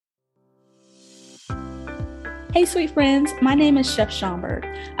Hey, sweet friends. My name is Chef Schomburg.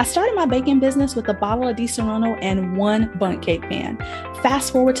 I started my baking business with a bottle of Di Serono and one bundt cake pan.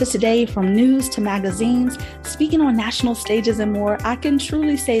 Fast forward to today, from news to magazines, speaking on national stages and more, I can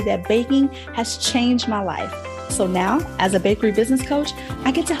truly say that baking has changed my life. So now, as a bakery business coach,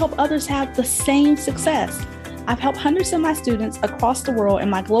 I get to help others have the same success. I've helped hundreds of my students across the world in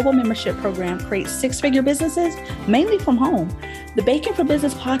my global membership program create six-figure businesses, mainly from home. The Baking for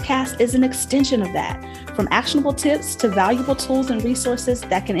Business podcast is an extension of that, from actionable tips to valuable tools and resources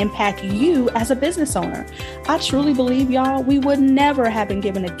that can impact you as a business owner. I truly believe, y'all, we would never have been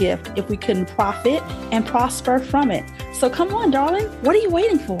given a gift if we couldn't profit and prosper from it. So come on, darling, what are you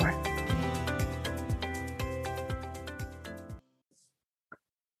waiting for?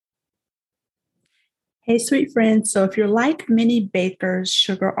 Hey, sweet friends. So if you're like many bakers,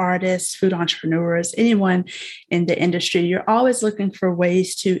 sugar artists, food entrepreneurs, anyone in the industry, you're always looking for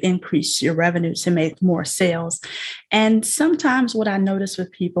ways to increase your revenue to make more sales. And sometimes what I notice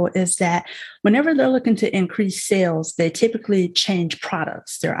with people is that whenever they're looking to increase sales, they typically change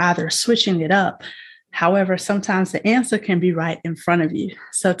products. They're either switching it up. However, sometimes the answer can be right in front of you.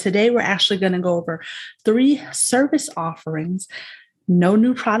 So today we're actually going to go over 3 service offerings. No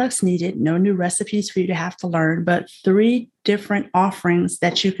new products needed, no new recipes for you to have to learn, but 3 different offerings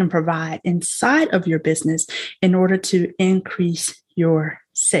that you can provide inside of your business in order to increase your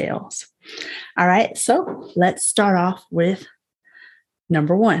sales. All right, so let's start off with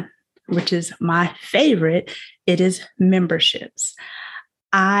number 1, which is my favorite. It is memberships.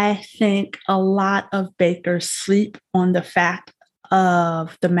 I think a lot of bakers sleep on the fact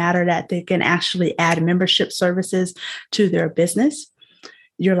of the matter that they can actually add membership services to their business.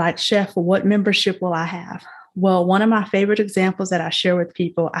 You're like, Chef, what membership will I have? Well, one of my favorite examples that I share with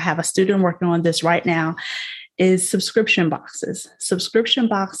people, I have a student working on this right now, is subscription boxes. Subscription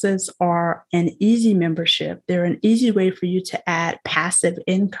boxes are an easy membership. They're an easy way for you to add passive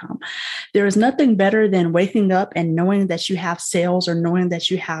income. There is nothing better than waking up and knowing that you have sales or knowing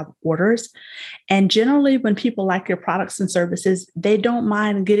that you have orders. And generally, when people like your products and services, they don't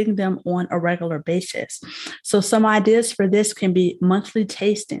mind getting them on a regular basis. So some ideas for this can be monthly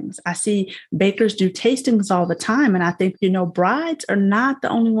tastings. I see bakers do tastings all the time. And I think, brides are not the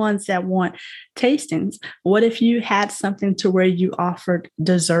only ones that want tastings. What if you had something to where you offered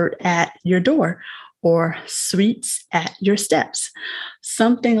dessert at your door or sweets at your steps?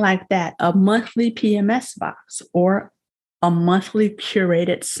 Something like that, a monthly PMS box or a monthly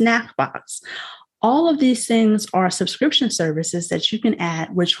curated snack box. All of these things are subscription services that you can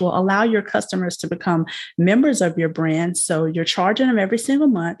add, which will allow your customers to become members of your brand. So you're charging them every single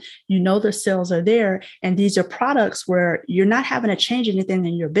month. You know the sales are there. And these are products where you're not having to change anything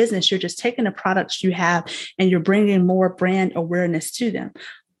in your business. You're just taking the products you have and you're bringing more brand awareness to them.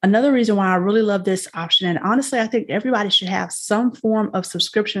 Another reason why I really love this option, and honestly, I think everybody should have some form of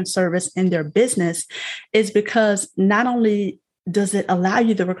subscription service in their business, is because not only does it allow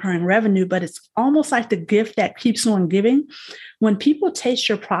you the recurring revenue, but it's almost like the gift that keeps on giving. When people taste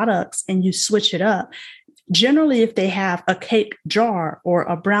your products and you switch it up, generally, if they have a cake jar or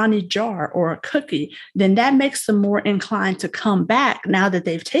a brownie jar or a cookie, then that makes them more inclined to come back now that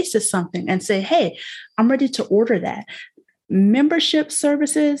they've tasted something and say, hey, I'm ready to order that. Membership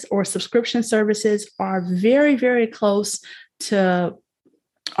services or subscription services are very, very close to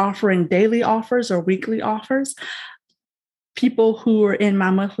offering daily offers or weekly offers. People who are in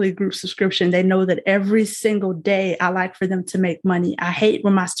my monthly group subscription, they know that every single day I like for them to make money. I hate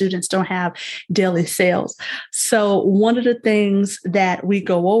when my students don't have daily sales. So one of the things that we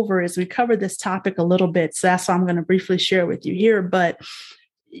go over is we cover this topic a little bit. So that's why I'm going to briefly share with you here. But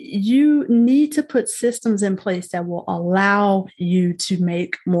you need to put systems in place that will allow you to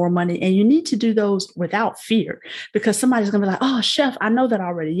make more money. And you need to do those without fear, because somebody's going to be like, oh, Chef, I know that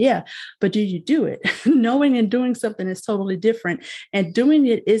already. Yeah. But do you do it? Knowing and doing something is totally different. And doing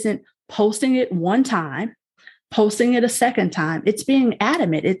it isn't posting it one time, posting it a second time. It's being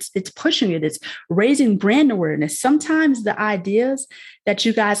adamant. It's pushing it. It's raising brand awareness. Sometimes the ideas that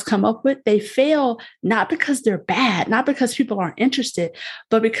you guys come up with, they fail not because they're bad, not because people aren't interested,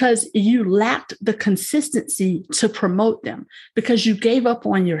 but because you lacked the consistency to promote them, because you gave up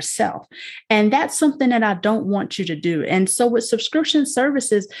on yourself. And that's something that I don't want you to do. And so with subscription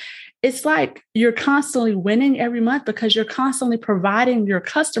services, it's like you're constantly winning every month because you're constantly providing your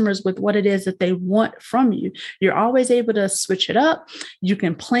customers with what it is that they want from you. You're always able to switch it up. You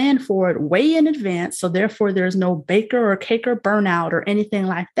can plan for it way in advance. So therefore, there's no baker or caker burnout or anything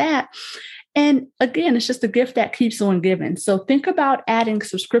like that. And again, it's just a gift that keeps on giving. So think about adding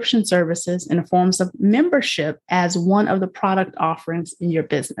subscription services in the forms of membership as one of the product offerings in your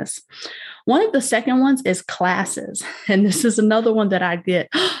business. One of the second ones is classes. And this is another one that I get.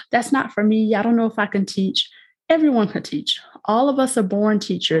 That's not for me. I don't know if I can teach. Everyone can teach. All of us are born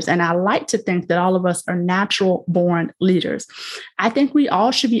teachers. And I like to think that all of us are natural born leaders. I think we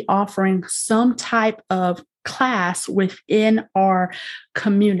all should be offering some type of class within our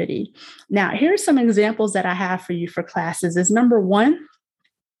community. Now, here's some examples that I have for you for classes. Is number one,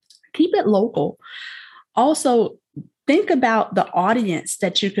 keep it local. Also, think about the audience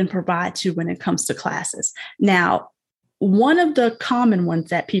that you can provide to when it comes to classes. Now, one of the common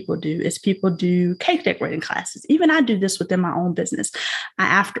ones that people do is people do cake decorating classes. Even I do this within my own business.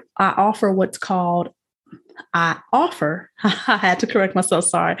 I offer what's called I had to correct myself,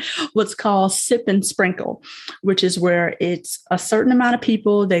 sorry, what's called Sip and Sprinkle, which is where it's a certain amount of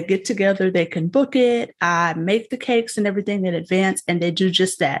people, they get together, they can book it. I make the cakes and everything in advance, and they do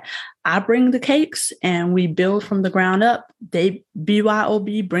just that. I bring the cakes and we build from the ground up. They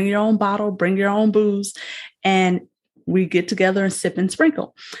BYOB, bring your own bottle, bring your own booze, and we get together and sip and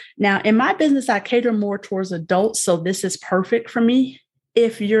sprinkle. Now, in my business, I cater more towards adults, so this is perfect for me.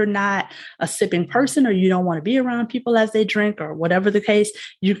 If you're not a sipping person or you don't want to be around people as they drink or whatever the case,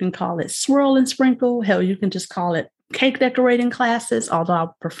 you can call it swirl and sprinkle. Hell, you can just call it cake decorating classes, although I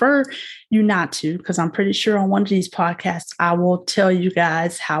prefer you not to, because I'm pretty sure on one of these podcasts, I will tell you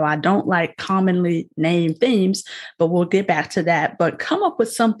guys how I don't like commonly named themes, but we'll get back to that. But come up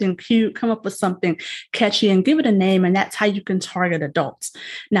with something cute, come up with something catchy and give it a name. And that's how you can target adults.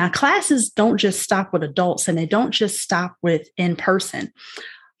 Now, classes don't just stop with adults and they don't just stop with in person.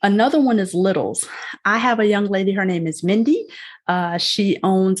 Another one is littles. I have a young lady, her name is Mindy. She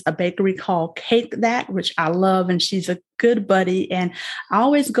owns a bakery called Cake That, which I love, and she's a good buddy. And I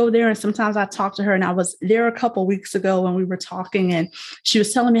always go there, and sometimes I talk to her. And I was there a couple of weeks ago when we were talking, and she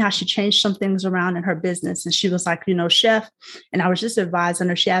was telling me how she changed some things around in her business. And she was like, chef. And I was just advising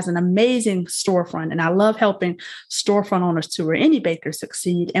her. She has an amazing storefront, and I love helping storefront owners to where any baker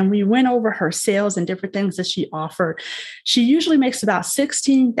succeed. And we went over her sales and different things that she offered. She usually makes about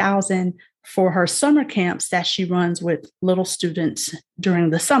 $16,000 for her summer camps that she runs with little students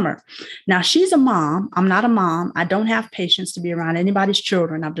during the summer. Now, she's a mom. I'm not a mom. I don't have patience to be around anybody's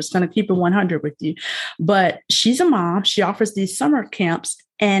children. I'm just going to keep it 100 with you. But she's a mom. She offers these summer camps,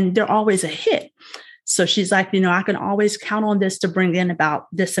 and they're always a hit. So she's like, I can always count on this to bring in about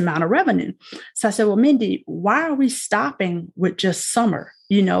this amount of revenue. So I said, well, Mindy, why are we stopping with just summer?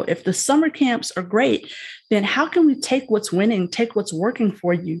 If the summer camps are great, then how can we take what's winning, take what's working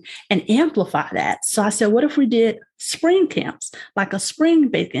for you and amplify that? So I said, what if we did spring camps, like a spring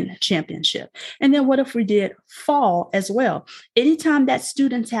baking championship? And then what if we did fall as well? Anytime that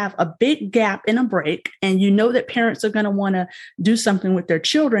students have a big gap in a break and that parents are going to want to do something with their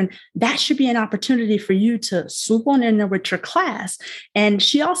children, that should be an opportunity for you to swoop on in there with your class. And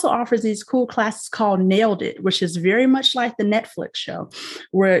she also offers these cool classes called Nailed It, which is very much like the Netflix show,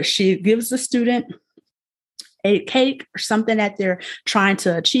 where she gives the student a cake or something that they're trying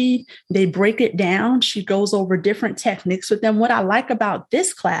to achieve. They break it down. She goes over different techniques with them. What I like about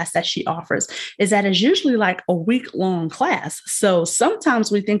this class that she offers is that it's usually like a week-long class. So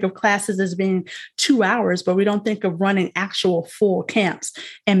sometimes we think of classes as being 2 hours, but we don't think of running actual full camps.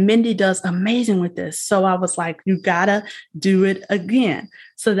 And Mindy does amazing with this. So I was like, you gotta do it again.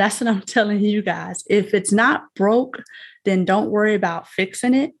 So that's what I'm telling you guys. If it's not broke, then don't worry about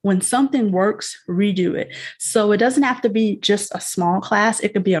fixing it. When something works, redo it. So it doesn't have to be just a small class.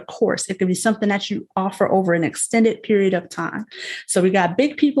 It could be a course. It could be something that you offer over an extended period of time. So we got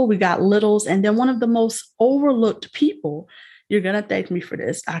big people, we got littles, and then one of the most overlooked people, you're going to thank me for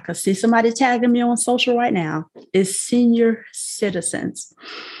this, I could see somebody tagging me on social right now, is senior citizens.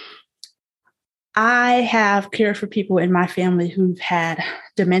 I have cared for people in my family who've had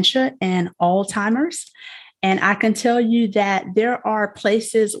dementia and Alzheimer's. And I can tell you that there are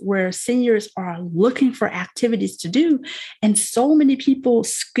places where seniors are looking for activities to do. And so many people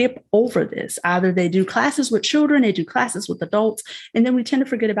skip over this. Either they do classes with children, they do classes with adults, and then we tend to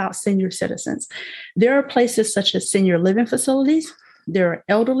forget about senior citizens. There are places such as senior living facilities. There are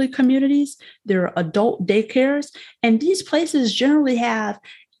elderly communities. There are adult daycares. And these places generally have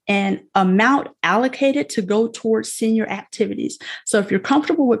an amount allocated to go towards senior activities. So if you're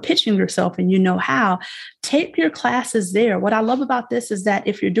comfortable with pitching yourself and you know how, take your classes there. What I love about this is that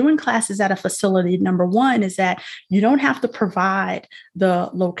if you're doing classes at a facility, number one is that you don't have to provide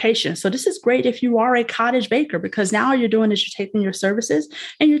the location. So this is great if you are a cottage baker, because now all you're doing is you're taking your services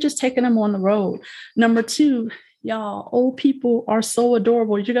and you're just taking them on the road. Number two, Y'all, old people are so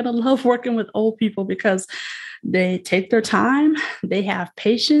adorable. You're going to love working with old people because they take their time, they have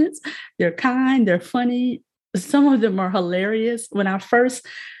patience, they're kind, they're funny. Some of them are hilarious. When I first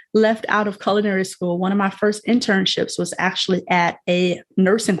left out of culinary school, one of my first internships was actually at a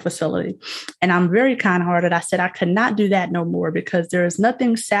nursing facility. And I'm very kind-hearted. I said I could not do that no more because there is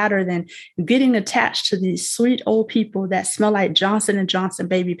nothing sadder than getting attached to these sweet old people that smell like Johnson & Johnson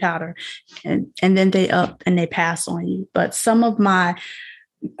baby powder. And then they up and they pass on you. But some of my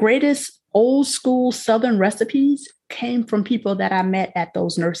greatest old school Southern recipes came from people that I met at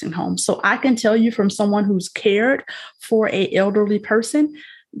those nursing homes. So I can tell you from someone who's cared for an elderly person,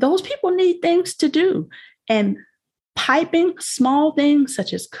 those people need things to do. And piping small things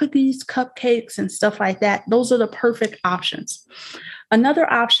such as cookies, cupcakes, and stuff like that, those are the perfect options. Another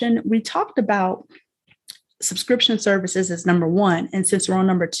option, we talked about subscription services as number one. And since we're on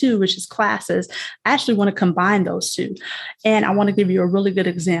number two, which is classes, I actually want to combine those two. And I want to give you a really good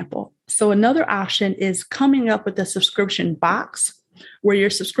example. So another option is coming up with a subscription box where your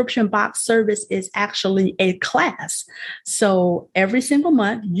subscription box service is actually a class. So every single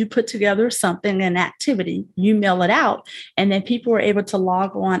month you put together something, an activity, you mail it out, and then people are able to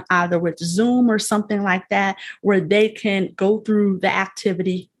log on either with Zoom or something like that, where they can go through the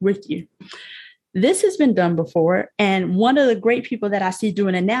activity with you. This has been done before. And one of the great people that I see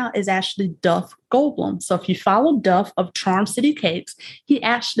doing it now is actually Duff Goldblum. So if you follow Duff of Charm City Cakes, he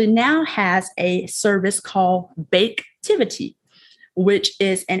actually now has a service called Baketivity, which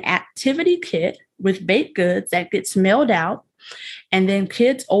is an activity kit with baked goods that gets mailed out. And then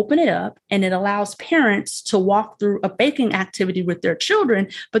kids open it up and it allows parents to walk through a baking activity with their children,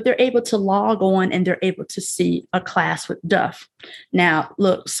 but they're able to log on and they're able to see a class with Duff. Now,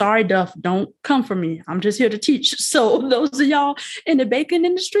 look, sorry, Duff, don't come for me. I'm just here to teach. So those of y'all in the baking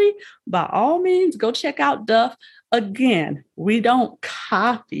industry, by all means, go check out Duff. Again, we don't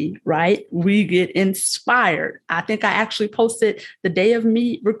copy, right? We get inspired. I think I actually posted the day of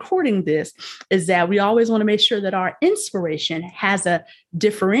me recording this is that we always want to make sure that our inspiration has a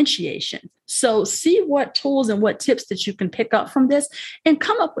differentiation. So see what tools and what tips that you can pick up from this and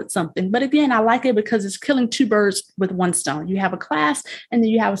come up with something. But again, I like it because it's killing two birds with one stone. You have a class and then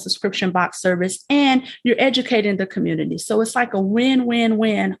you have a subscription box service and you're educating the community. So it's like a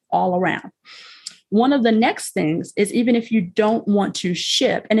win-win-win all around. One of the next things is even if you don't want to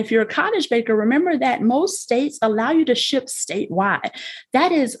ship, and if you're a cottage baker, remember that most states allow you to ship statewide.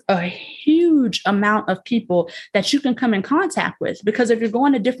 That is a huge amount of people that you can come in contact with, because if you're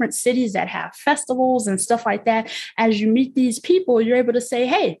going to different cities that have festivals and stuff like that, as you meet these people, you're able to say,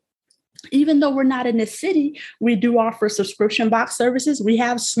 hey, even though we're not in this city, we do offer subscription box services. We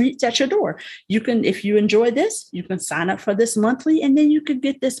have suites at your door. You can, if you enjoy this, you can sign up for this monthly and then you could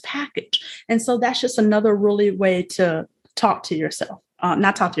get this package. And so that's just another really way to talk to yourself,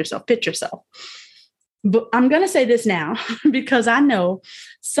 not talk to yourself, pitch yourself. But I'm going to say this now because I know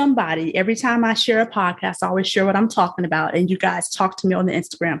somebody, every time I share a podcast, I always share what I'm talking about. And you guys talk to me on the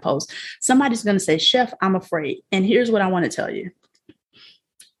Instagram post. Somebody's going to say, Chef, I'm afraid. And here's what I want to tell you.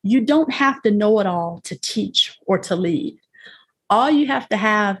 You don't have to know it all to teach or to lead. All you have to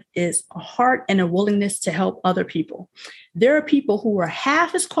have is a heart and a willingness to help other people. There are people who are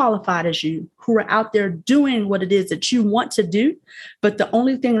half as qualified as you, who are out there doing what it is that you want to do, but the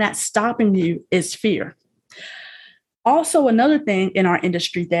only thing that's stopping you is fear. Also, another thing in our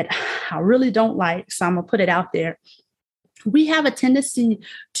industry that I really don't like, so I'm going to put it out there. We have a tendency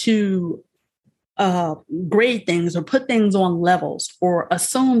to grade things or put things on levels or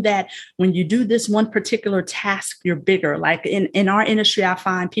assume that when you do this one particular task, you're bigger. Like in our industry, I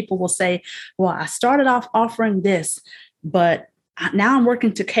find people will say, well, I started off offering this, but now I'm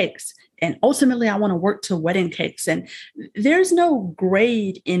working to cakes. And ultimately, I want to work to wedding cakes. And there's no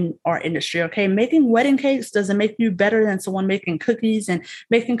grade in our industry, okay? Making wedding cakes doesn't make you better than someone making cookies, and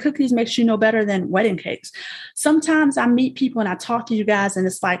making cookies makes you no better than wedding cakes. Sometimes I meet people and I talk to you guys and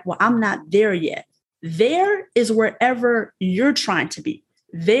it's like, well, I'm not there yet. There is wherever you're trying to be.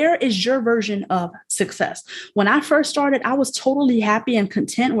 There is your version of success. When I first started, I was totally happy and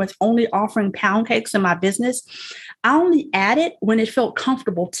content with only offering pound cakes in my business. I only added when it felt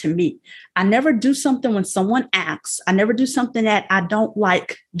comfortable to me. I never do something when someone asks. I never do something that I don't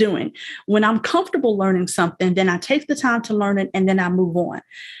like doing. When I'm comfortable learning something, then I take the time to learn it and then I move on.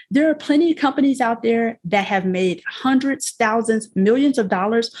 There are plenty of companies out there that have made hundreds, thousands, millions of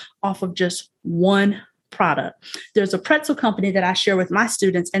dollars off of just one product. There's a pretzel company that I share with my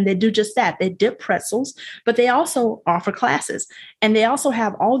students, and they do just that. They dip pretzels, but they also offer classes. And they also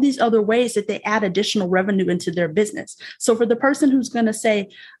have all these other ways that they add additional revenue into their business. So for the person who's going to say,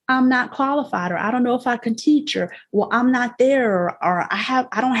 I'm not qualified, or I don't know if I can teach, or well, I'm not there, or I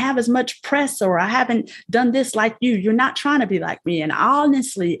don't have as much press, or I haven't done this like you. You're not trying to be like me. And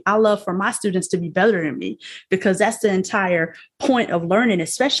honestly, I love for my students to be better than me, because that's the entire point of learning,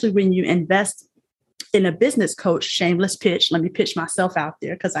 especially when you invest in a business coach. Shameless pitch. Let me pitch myself out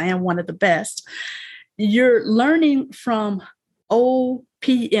there because I am one of the best. You're learning from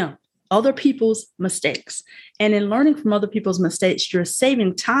OPM, other people's mistakes. And in learning from other people's mistakes, you're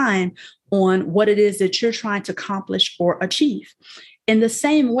saving time on what it is that you're trying to accomplish or achieve. In the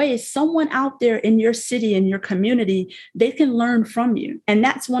same way, someone out there in your city, in your community, they can learn from you. And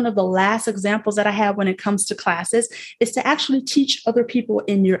that's one of the last examples that I have when it comes to classes, is to actually teach other people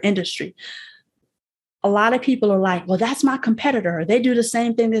in your industry. A lot of people are like, well, that's my competitor. They do the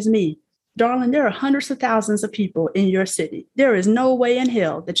same thing as me. Darling, there are hundreds of thousands of people in your city. There is no way in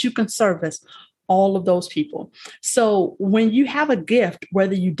hell that you can service all of those people. So when you have a gift,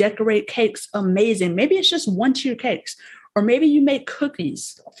 whether you decorate cakes, amazing. Maybe it's just 1-tier cakes, or maybe you make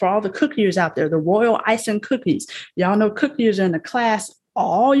cookies. For all the cookiers out there, the royal icing cookies. Y'all know cookies are in the class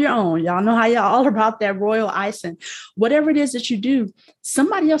all your own. Y'all know how y'all all about that royal icing. Whatever it is that you do,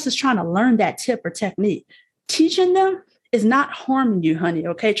 somebody else is trying to learn that tip or technique. Teaching them is not harming you, honey.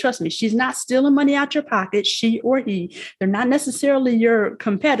 Okay, trust me. She's not stealing money out your pocket, she or he. They're not necessarily your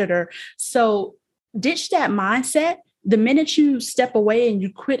competitor. So ditch that mindset. The minute you step away and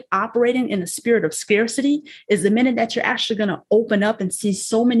you quit operating in a spirit of scarcity is the minute that you're actually going to open up and see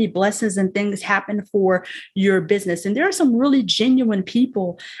so many blessings and things happen for your business. And there are some really genuine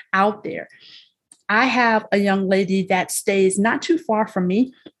people out there. I have a young lady that stays not too far from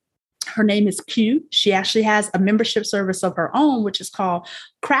me. Her name is Q. She actually has a membership service of her own, which is called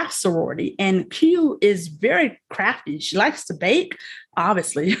Craft Sorority. And Q is very crafty. She likes to bake,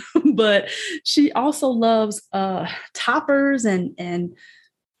 obviously, but she also loves toppers. And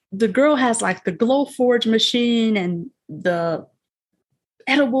the girl has like the Glow Forge machine and the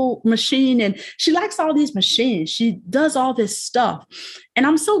edible machine, and she likes all these machines. She does all this stuff. And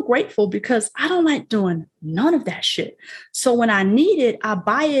I'm so grateful because I don't like doing none of that shit. So when I need it, I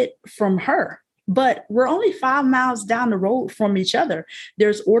buy it from her. But we're only 5 miles down the road from each other.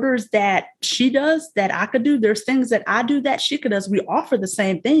 There's orders that she does that I could do. There's things that I do that she could does. We offer the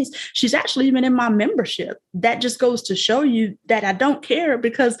same things. She's actually even in my membership. That just goes to show you that I don't care,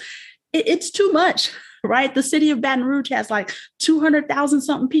 because it's too much. Right? The city of Baton Rouge has like 200,000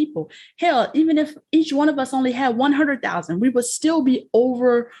 something people. Hell, even if each one of us only had 100,000, we would still be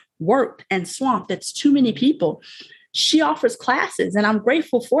overworked and swamped. That's too many people. She offers classes, and I'm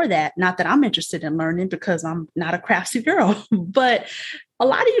grateful for that. Not that I'm interested in learning, because I'm not a craftsy girl, but a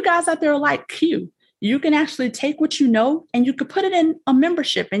lot of you guys out there are like Q. You can actually take what you know and you can put it in a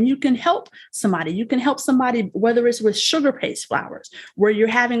membership, and you can help somebody. You can help somebody, whether it's with sugar paste flowers, where you're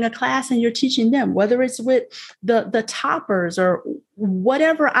having a class and you're teaching them, whether it's with the toppers or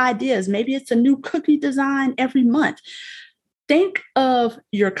whatever ideas. Maybe it's a new cookie design every month. Think of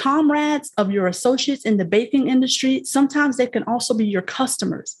your comrades, of your associates in the baking industry. Sometimes they can also be your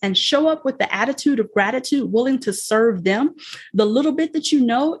customers, and show up with the attitude of gratitude, willing to serve them. The little bit that you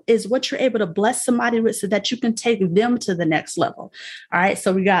know is what you're able to bless somebody with, so that you can take them to the next level. All right.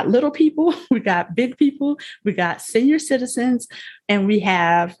 So we got little people, we got big people, we got senior citizens, and we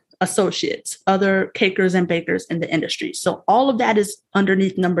have associates, other cakers and bakers in the industry. So all of that is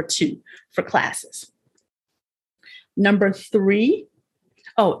underneath number 2 for classes. Number 3.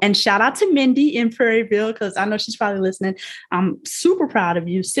 Oh, and shout out to Mindy in Prairieville, because I know she's probably listening. I'm super proud of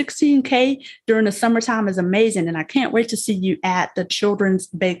you. 16K during the summertime is amazing. And I can't wait to see you at the children's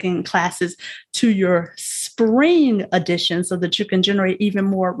baking classes to your spring edition, so that you can generate even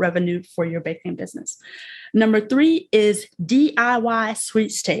more revenue for your baking business. Number 3 is DIY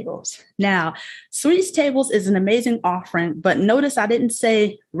Sweets Tables. Now, Sweets Tables is an amazing offering, but notice I didn't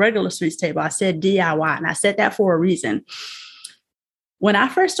say regular Sweets Table. I said DIY, and I said that for a reason. When I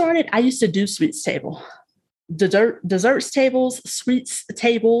first started, I used to do Sweets Table. Desserts tables, sweets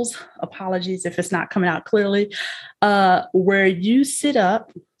tables, apologies if it's not coming out clearly, where you set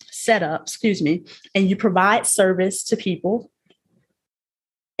up, and you provide service to people.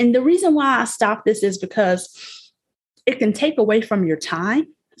 And the reason why I stopped this is because it can take away from your time.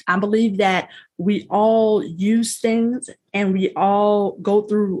 I believe that we all use things and we all go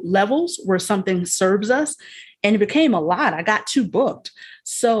through levels where something serves us. And it became a lot. I got too booked.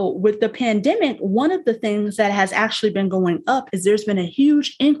 So with the pandemic, one of the things that has actually been going up is there's been a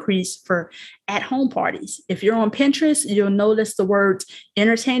huge increase for at-home parties. If you're on Pinterest, you'll notice the words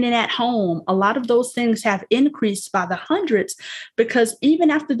entertaining at home. A lot of those things have increased by the hundreds because even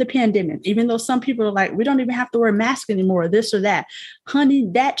after the pandemic, even though some people are like, we don't even have to wear masks anymore, this or that, honey,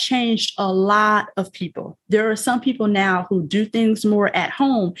 that changed a lot of people. There are some people now who do things more at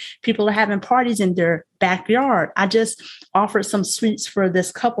home. People are having parties in their backyard. I just offered some sweets for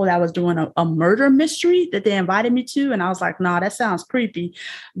this couple that was doing a murder mystery that they invited me to. And I was like, nah, that sounds creepy.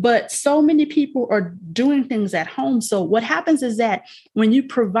 But so many people are doing things at home. So what happens is that when you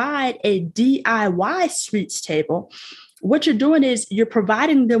provide a DIY sweets table, what you're doing is you're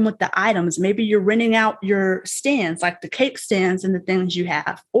providing them with the items. Maybe you're renting out your stands, like the cake stands and the things you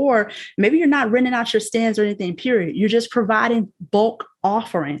have, or maybe you're not renting out your stands or anything, period. You're just providing bulk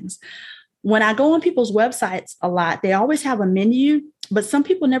offerings. When I go on people's websites a lot, they always have a menu, but some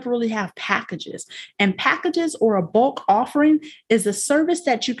people never really have packages. And packages or a bulk offering is a service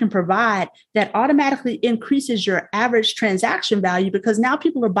that you can provide that automatically increases your average transaction value because now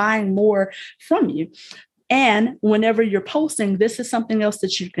people are buying more from you. And whenever you're posting, this is something else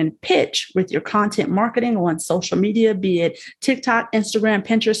that you can pitch with your content marketing on social media, be it TikTok, Instagram,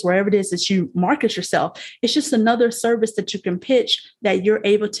 Pinterest, wherever it is that you market yourself. It's just another service that you can pitch that you're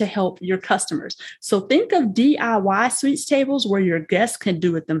able to help your customers. So think of DIY sweets tables where your guests can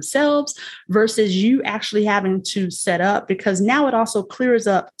do it themselves versus you actually having to set up, because now it also clears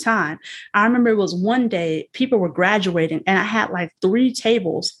up time. I remember it was one day people were graduating and I had like 3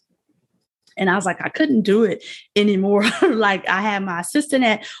 tables. And I was like, I couldn't do it anymore. Like I had my assistant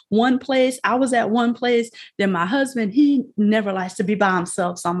at one place. I was at one place. Then my husband, he never likes to be by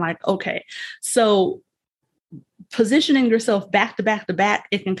himself. So I'm like, okay. So positioning yourself back to back to back,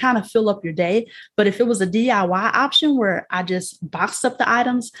 it can kind of fill up your day. But if it was a DIY option where I just boxed up the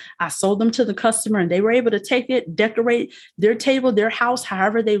items, I sold them to the customer and they were able to take it, decorate their table, their house,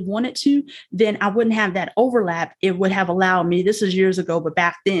 however they wanted to, then I wouldn't have that overlap. It would have allowed me, this is years ago, but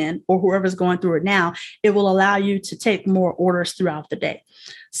back then, or whoever's going through it now, it will allow you to take more orders throughout the day.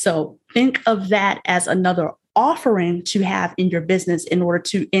 So think of that as another offering to have in your business in order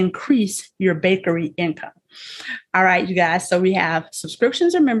to increase your bakery income. All right, you guys. So we have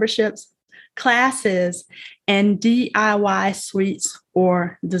subscriptions or memberships, classes, and DIY sweets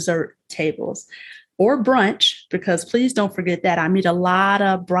or dessert tables or brunch, because please don't forget that. I meet a lot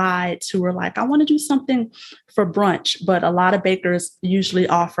of brides who are like, I want to do something for brunch, but a lot of bakers usually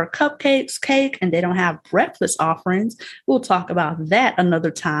offer cupcakes, cake, and they don't have breakfast offerings. We'll talk about that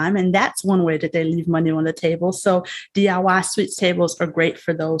another time. And that's one way that they leave money on the table. So DIY sweets tables are great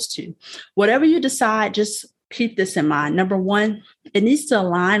for those too. Whatever you decide, just keep this in mind. Number one, it needs to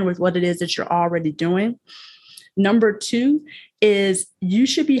align with what it is that you're already doing. Number two is you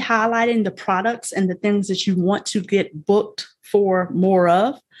should be highlighting the products and the things that you want to get booked for more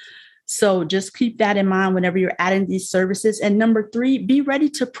of. So just keep that in mind whenever you're adding these services. And number three, be ready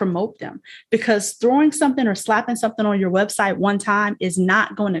to promote them, because throwing something or slapping something on your website one time is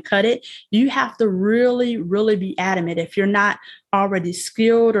not going to cut it. You have to really, really be adamant. If you're not already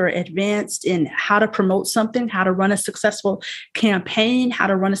skilled or advanced in how to promote something, how to run a successful campaign, how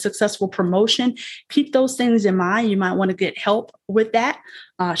to run a successful promotion, keep those things in mind. You might want to get help with that.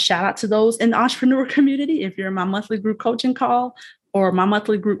 Shout out to those in the entrepreneur community. If you're in my monthly group coaching call, or my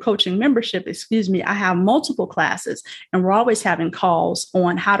monthly group coaching membership, I have multiple classes and we're always having calls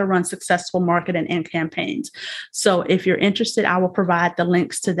on how to run successful marketing and campaigns. So if you're interested, I will provide the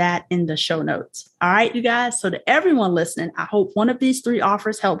links to that in the show notes. All right, you guys. So to everyone listening, I hope one of these 3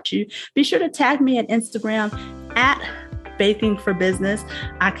 offers helped you. Be sure to tag me at Instagram at Baking for Business.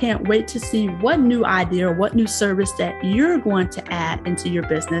 I can't wait to see what new idea or what new service that you're going to add into your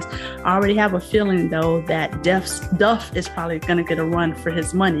business. I already have a feeling, though, that Duff is probably going to get a run for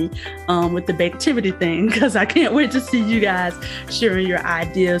his money with the Baketivity thing, because I can't wait to see you guys sharing your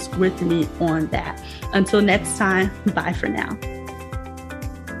ideas with me on that. Until next time, bye for now.